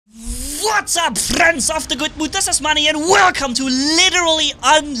What's up, friends of the good mood? This is Manni and welcome to literally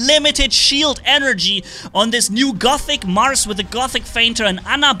unlimited shield energy on this new Gothic Mars with the Gothic Fainter and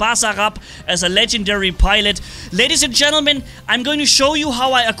Anna Bazarab as a legendary pilot. Ladies and gentlemen, I'm going to show you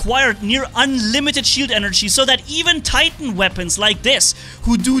how I acquired near unlimited shield energy so that even Titan weapons like this,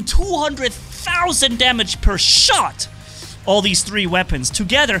 who do 200,000 damage per shot, all these three weapons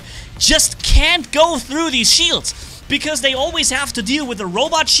together, just can't go through these shields. Because they always have to deal with the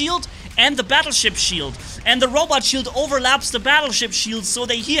robot shield and the battleship shield. And the robot shield overlaps the battleship shield, so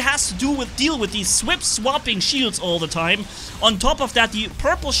that he has to deal with these swapping shields all the time. On top of that, the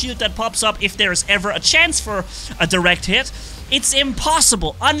purple shield that pops up if there's ever a chance for a direct hit. It's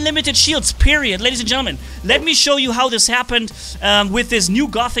impossible. Unlimited shields, period. Ladies and gentlemen, let me show you how this happened with this new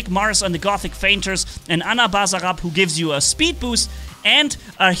Gothic Mars and the Gothic Fainters and Anna Bazarab, who gives you a speed boost and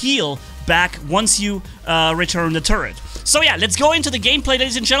a heal back once you return the turret. So yeah, let's go into the gameplay,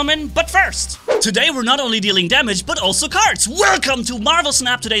 ladies and gentlemen, but first, today we're not only dealing damage, but also cards. Welcome to Marvel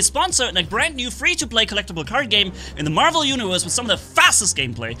Snap, today's sponsor, and a brand new free-to-play collectible card game in the Marvel Universe with some of the fastest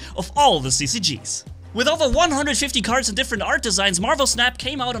gameplay of all the CCGs. With over 150 cards and different art designs, Marvel Snap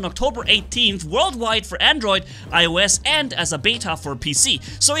came out on October 18th worldwide for Android, iOS, and as a beta for PC.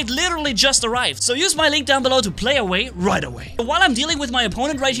 So it literally just arrived. So use my link down below to play away right away. While I'm dealing with my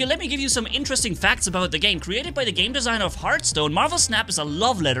opponent right here, let me give you some interesting facts about the game. Created by the game designer of Hearthstone, Marvel Snap is a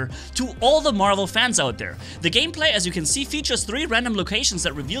love letter to all the Marvel fans out there. The gameplay, as you can see, features 3 random locations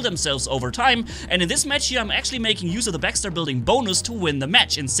that reveal themselves over time, and in this match here, I'm actually making use of the Baxter building bonus to win the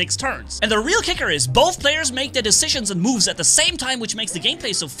match in 6 turns. And the real kicker is, both players make their decisions and moves at the same time, which makes the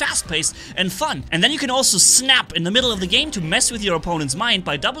gameplay so fast-paced and fun. And then you can also snap in the middle of the game to mess with your opponent's mind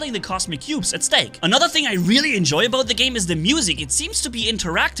by doubling the cosmic cubes at stake. Another thing I really enjoy about the game is the music. It seems to be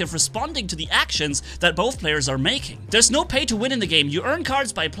interactive, responding to the actions that both players are making. There's no pay to win in the game. You earn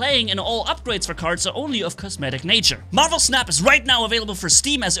cards by playing, and all upgrades for cards are only of cosmetic nature. Marvel Snap is right now available for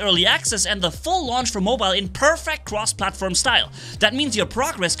Steam as early access and the full launch for mobile in perfect cross-platform style. That means your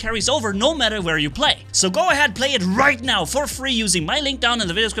progress carries over no matter where you play. So go ahead, play it right now for free using my link down in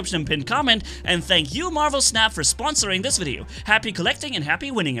the video description and pinned comment, and thank you Marvel Snap for sponsoring this video. Happy collecting and happy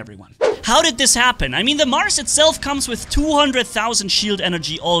winning, everyone. How did this happen? I mean, the Mars itself comes with 200,000 shield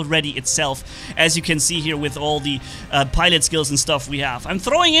energy already itself, as you can see here with all the pilot skills and stuff we have. I'm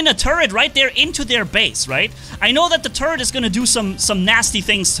throwing in a turret right there into their base, right? I know that the turret is gonna do some nasty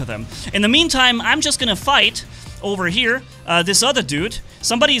things to them. In the meantime, I'm just gonna fight over here, this other dude.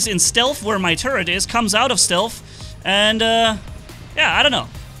 Somebody's in stealth where my turret is, comes out of stealth, and yeah, I don't know.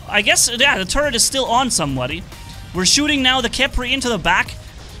 I guess, yeah, the turret is still on somebody. We're shooting now the Kepri into the back.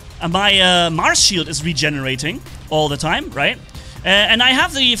 My Mars shield is regenerating all the time, right? And I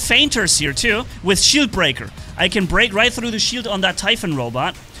have the Fainters here too, with Shield Breaker. I can break right through the shield on that Typhon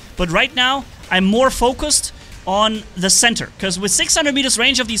robot, but right now, I'm more focused on the center, because with 600 meters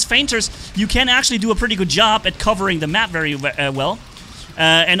range of these Fainters, you can actually do a pretty good job at covering the map very well,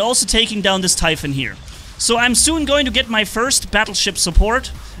 and also taking down this Typhon here. So I'm soon going to get my first battleship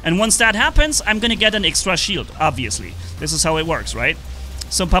support, and once that happens, I'm gonna get an extra shield, obviously. This is how it works, right?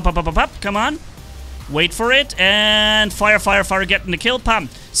 So pop, pop, pop, pop, pop, come on. Wait for it, and fire, fire, fire, getting the kill, pam.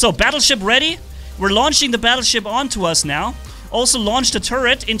 So battleship ready. We're launching the battleship onto us now. Also launched a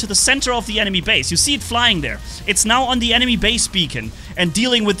turret into the center of the enemy base. You see it flying there. It's now on the enemy base beacon and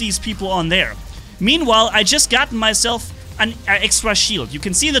dealing with these people on there. Meanwhile, I just gotten myself an extra shield. You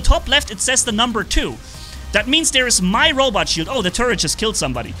can see in the top left it says the number 2. That means there is my robot shield. Oh, the turret just killed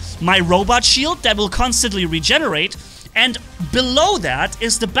somebody. My robot shield that will constantly regenerate, and below that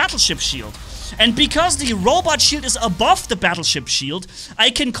is the battleship shield. And because the robot shield is above the battleship shield, I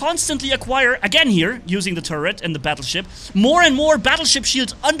can constantly acquire, again here, using the turret and the battleship, more and more battleship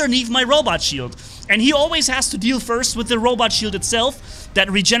shields underneath my robot shield. And he always has to deal first with the robot shield itself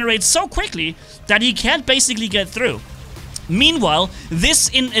that regenerates so quickly that he can't basically get through. Meanwhile, this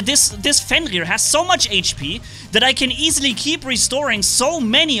Fenrir has so much HP that I can easily keep restoring so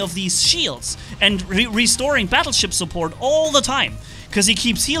many of these shields and restoring battleship support all the time. Because he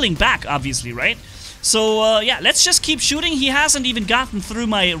keeps healing back, obviously, right? So, yeah, let's just keep shooting. He hasn't even gotten through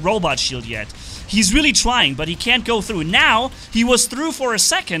my robot shield yet. He's really trying, but he can't go through. Now, he was through for a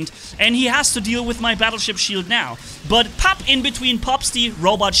second, and he has to deal with my battleship shield now. But pop in between pops the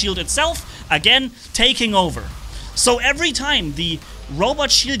robot shield itself, again, taking over. So every time the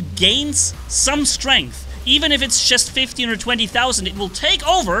robot shield gains some strength, even if it's just 15 or 20,000, it will take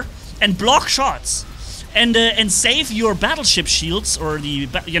over and block shots. And save your battleship shields, or the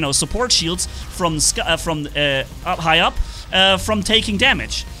support shields from up high up from taking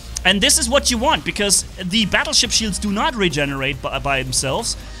damage. And this is what you want, because the battleship shields do not regenerate by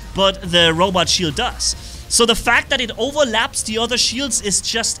themselves. but the robot shield does. So the fact that it overlaps the other shields is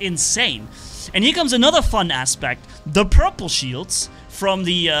just insane. And here comes another fun aspect. The purple shields from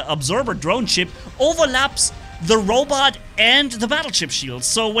the Absorber drone chip overlaps the robot and the battleship shields.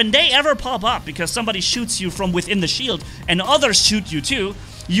 So when they ever pop up, because somebody shoots you from within the shield and others shoot you too,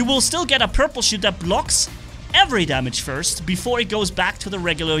 you will still get a purple shield that blocks every damage first before it goes back to the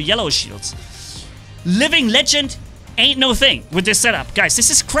regular yellow shields. Living legend ain't no thing with this setup. Guys, this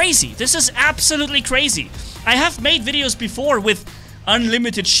is crazy. This is absolutely crazy. I have made videos before with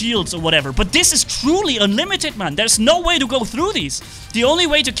unlimited shields or whatever, but this is truly unlimited, man. There's no way to go through these. The only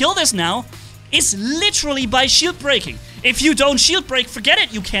way to kill this now is literally by shield breaking. If you don't shield break, forget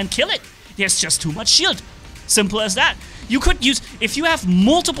it. You can't kill it. There's just too much shield. Simple as that. You could use, if you have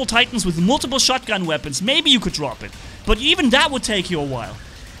multiple Titans with multiple shotgun weapons, maybe you could drop it. But even that would take you a while.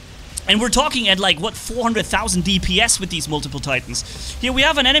 And we're talking at like, what, 400,000 DPS with these multiple Titans. Here we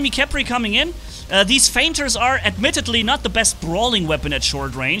have an enemy Capri coming in. These Fainters are admittedly not the best brawling weapon at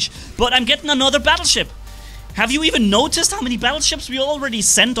short range, but I'm getting another battleship. Have you even noticed how many battleships we already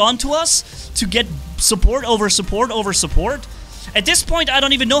sent on to us to get support over support over support? At this point, I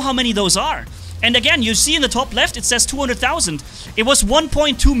don't even know how many those are. And again, you see in the top left, it says 200,000. It was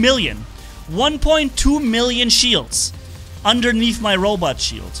 1.2 million. 1.2 million shields underneath my robot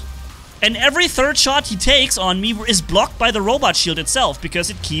shield. And every third shot he takes on me is blocked by the robot shield itself because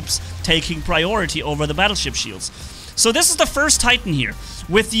it keeps taking priority over the battleship shields. So this is the first Titan here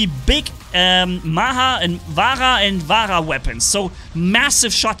with the big Maha and Vara weapons. So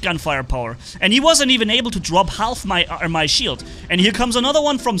massive shotgun firepower. And he wasn't even able to drop half my shield. And here comes another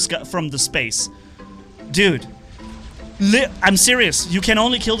one from the space. Dude, I'm serious. You can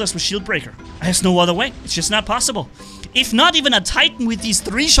only kill this with shield breaker. There's no other way. It's just not possible. If not even a Titan with these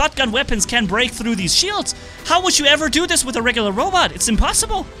 3 shotgun weapons can break through these shields, how would you ever do this with a regular robot? It's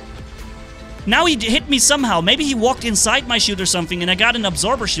impossible. Now he hit me somehow. Maybe he walked inside my shield or something and I got an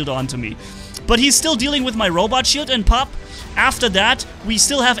absorber shield onto me. But he's still dealing with my robot shield and pop. After that, we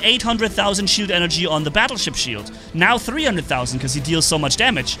still have 800,000 shield energy on the battleship shield. Now 300,000 because he deals so much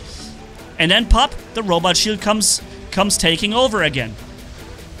damage. And then pop, the robot shield comes taking over again.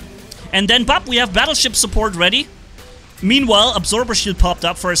 And then pop, we have battleship support ready. Meanwhile, absorber shield popped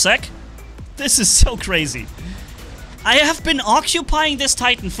up for a sec. This is so crazy. I have been occupying this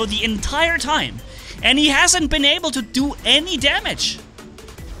Titan for the entire time, and he hasn't been able to do any damage.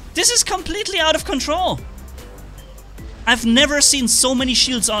 This is completely out of control. I've never seen so many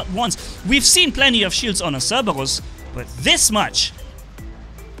shields at once. We've seen plenty of shields on a Cerberus, but this much.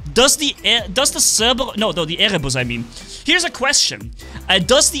 Does the Erebus, I mean. Here's a question.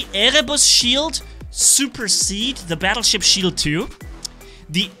 Does the Erebus shield supersede the battleship shield too?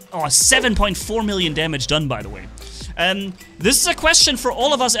 7.4 million damage done, by the way. This is a question for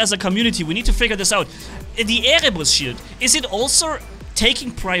all of us as a community. We need to figure this out. The Erebus shield, is it also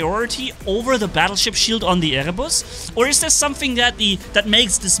taking priority over the battleship shield on the Erebus? Or is there something that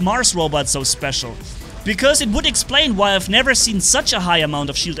makes this Mars robot so special? Because it would explain why I've never seen such a high amount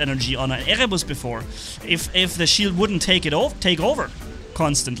of shield energy on an Erebus before, if the shield wouldn't take over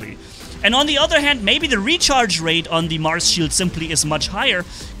constantly. And on the other hand, maybe the recharge rate on the Mars shield simply is much higher,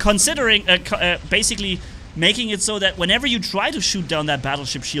 considering basically making it so that whenever you try to shoot down that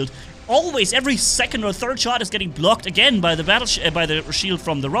battleship shield, always every second or third shot is getting blocked again by the shield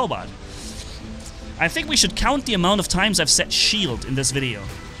from the robot. I think we should count the amount of times I've said shield in this video.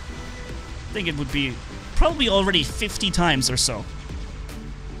 I think it would be probably already 50 times or so.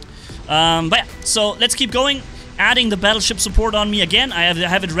 But yeah, so let's keep going. Adding the battleship support on me again. I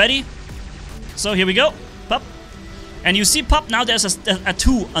have it ready. So here we go. Pop. And you see pop, now there's a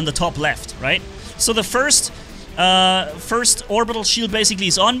 2 on the top left, right? So the first orbital shield basically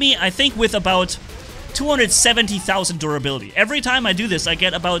is on me, I think with about 270,000 durability. Every time I do this, I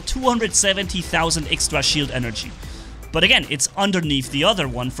get about 270,000 extra shield energy. But again, it's underneath the other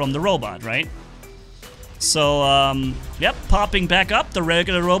one from the robot, right? So, yep, popping back up, the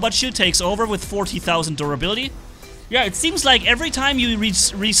regular robot shield takes over with 40,000 durability. Yeah, it seems like every time you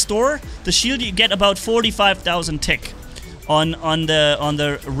restore the shield, you get about 45,000 tick on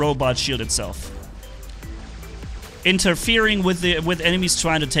the robot shield itself, interfering with enemies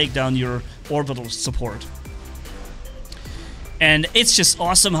trying to take down your orbital support. And it's just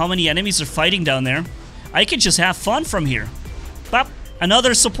awesome how many enemies are fighting down there. I could just have fun from here. Pop,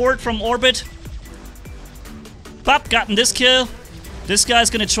 another support from orbit. Pop, gotten this kill. This guy's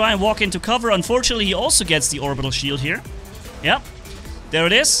gonna try and walk into cover. Unfortunately, he also gets the orbital shield here. Yep, there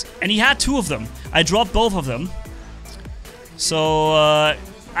it is. And he had 2 of them. I dropped both of them. So,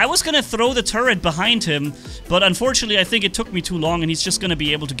 I was gonna throw the turret behind him, but unfortunately I think it took me too long and he's just gonna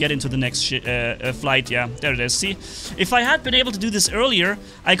be able to get into the next flight. Yeah, there it is. See? If I had been able to do this earlier,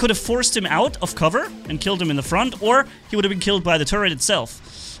 I could have forced him out of cover and killed him in the front, or he would have been killed by the turret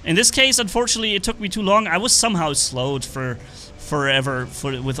itself. In this case, unfortunately, it took me too long. I was somehow slowed for forever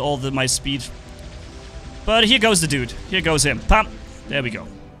with all my speed. But here goes the dude. Here goes him. Pam! There we go.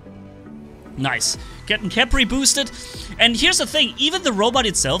 Nice. Getting Capri boosted. And here's the thing, even the robot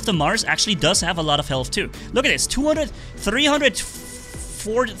itself, the Mars, actually does have a lot of health too. Look at this, 200, 300,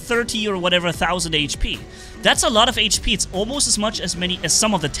 430 or whatever, 1000 HP. That's a lot of HP. It's almost as much as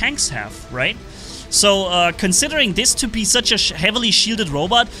some of the tanks have, right? So, considering this to be such a heavily shielded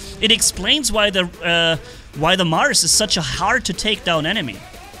robot, it explains why the Mars is such a hard to take down enemy.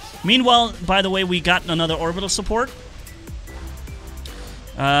 Meanwhile, by the way, we got another orbital support.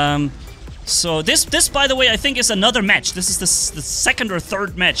 So this, by the way, I think is another match. This is the second or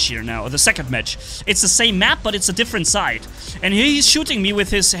third match here now, or the second match. It's the same map, but it's a different side. And he's shooting me with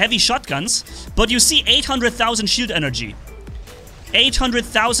his heavy shotguns, but you see 800,000 shield energy.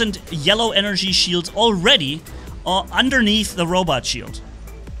 800,000 yellow energy shields already underneath the robot shield.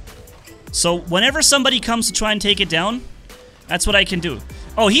 So whenever somebody comes to try and take it down, that's what I can do.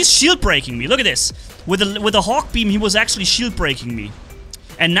 Oh, he's shield breaking me. Look at this. With a hawk beam, he was actually shield breaking me.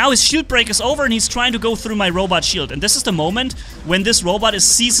 And now his shield break is over and he's trying to go through my robot shield. And this is the moment when this robot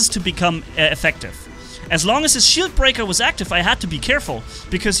ceases to become effective. As long as his shield breaker was active, I had to be careful,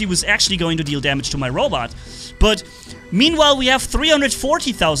 because he was actually going to deal damage to my robot. But meanwhile, we have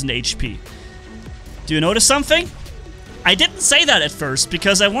 340,000 HP. Do you notice something? I didn't say that at first,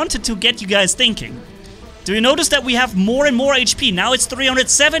 because I wanted to get you guys thinking. Do you notice that we have more and more HP? Now it's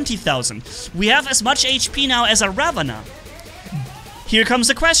 370,000. We have as much HP now as a Ravana. Here comes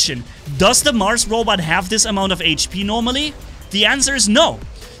the question. Does the Mars robot have this amount of HP normally? The answer is no.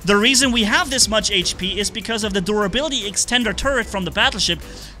 The reason we have this much HP is because of the durability extender turret from the battleship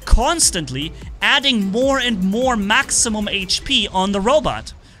constantly adding more and more maximum HP on the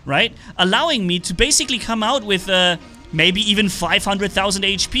robot, right? Allowing me to basically come out with maybe even 500,000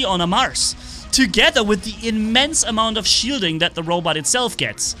 HP on a Mars, together with the immense amount of shielding that the robot itself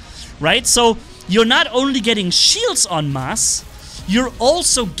gets, right? So you're not only getting shields en masse, you're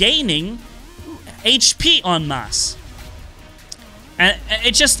also gaining HP en masse. And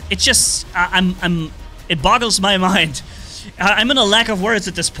it boggles my mind. I'm in a lack of words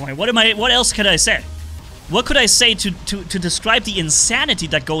at this point. What else could I say? What could I say to describe the insanity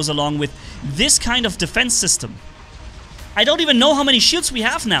that goes along with this kind of defense system? I don't even know how many shields we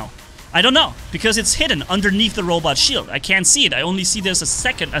have now. I don't know, because it's hidden underneath the robot shield. I can't see it. I only see there's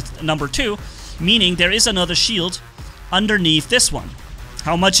a number 2, meaning there is another shield underneath this one.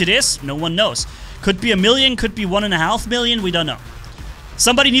 How much it is, no one knows. Could be 1 million, could be 1.5 million, we don't know.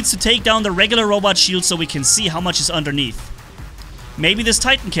 Somebody needs to take down the regular robot shield so we can see how much is underneath. Maybe this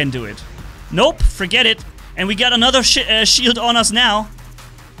Titan can do it. Nope, forget it. And we got another shield on us now.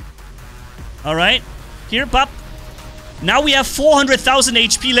 Alright, here, pop. Now we have 400,000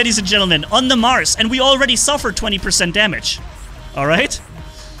 HP, ladies and gentlemen, on the Mars, and we already suffered 20% damage. Alright?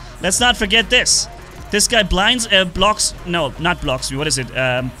 Let's not forget this. This guy blocks, no, not blocks me, what is it?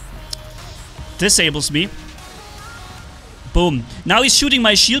 Disables me. Boom. Now he's shooting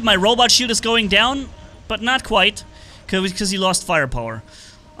my shield, my robot shield is going down, but not quite, because he lost firepower.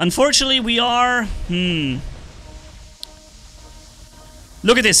 Unfortunately, we are,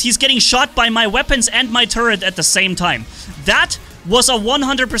 Look at this, he's getting shot by my weapons and my turret at the same time. That was a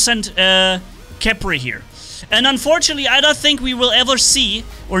 100% Capri here. And unfortunately, I don't think we will ever see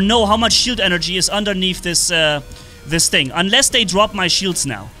or know how much shield energy is underneath this this thing, unless they drop my shields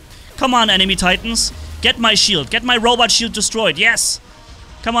now. Come on, enemy titans. Get my shield. Get my robot shield destroyed. Yes.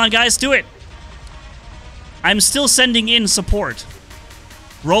 Come on, guys, do it. I'm still sending in support.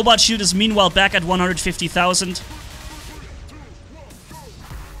 Robot shield is meanwhile back at 150,000.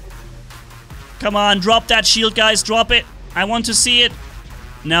 Come on, drop that shield, guys. Drop it. I want to see it.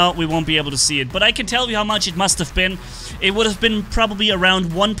 No, we won't be able to see it. But I can tell you how much it must have been. It would have been probably around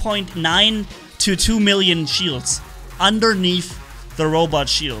 1.9 to 2 million shields underneath the robot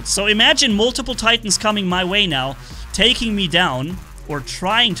shield. So imagine multiple titans coming my way now, taking me down, or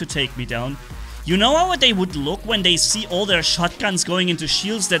trying to take me down. You know how they would look when they see all their shotguns going into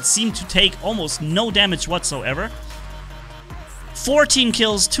shields that seem to take almost no damage whatsoever? 14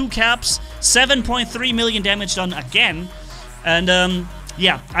 kills, 2 caps, 7.3 million damage done again. And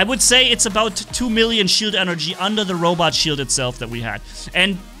yeah, I would say it's about 2 million shield energy under the robot shield itself that we had.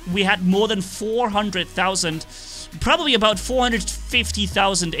 And we had more than 400,000, probably about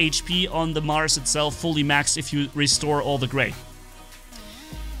 450,000 HP on the Mars itself, fully maxed if you restore all the gray.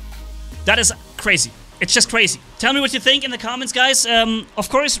 That is crazy. It's just crazy. Tell me what you think in the comments, guys. Of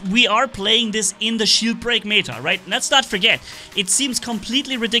course, we are playing this in the shield break meta, right? Let's not forget, it seems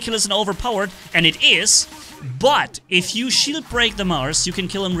completely ridiculous and overpowered, and it is. But if you shield break the Mars, you can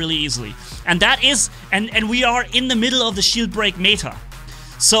kill him really easily. And that is, and we are in the middle of the shield break meta.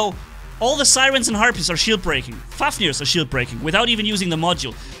 So all the Sirens and Harpies are shield breaking. Fafnirs are shield breaking without even using the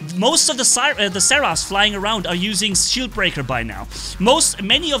module. Most of the Seraphs flying around are using shield breaker by now.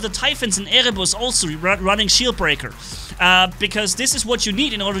 Many of the Typhons and Erebus also running shield breaker. Because this is what you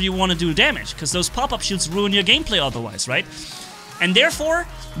need in order you want to do damage. Because those pop-up shields ruin your gameplay otherwise, right? And therefore,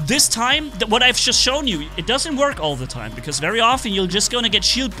 this time, what I've just shown you, it doesn't work all the time, because very often you're just gonna get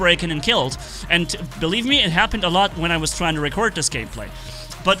shield breaking and killed. And believe me, it happened a lot when I was trying to record this gameplay.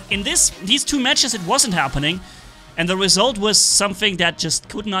 But in these 2 matches, it wasn't happening, and the result was something that just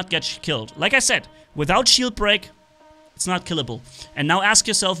could not get killed. Like I said, without shield break, it's not killable. And now ask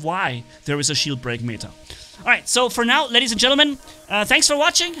yourself why there is a shield break meta. Alright, so for now, ladies and gentlemen, thanks for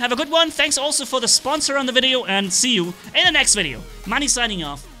watching, have a good one, thanks also for the sponsor on the video, and see you in the next video. Manni signing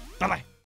off, bye bye.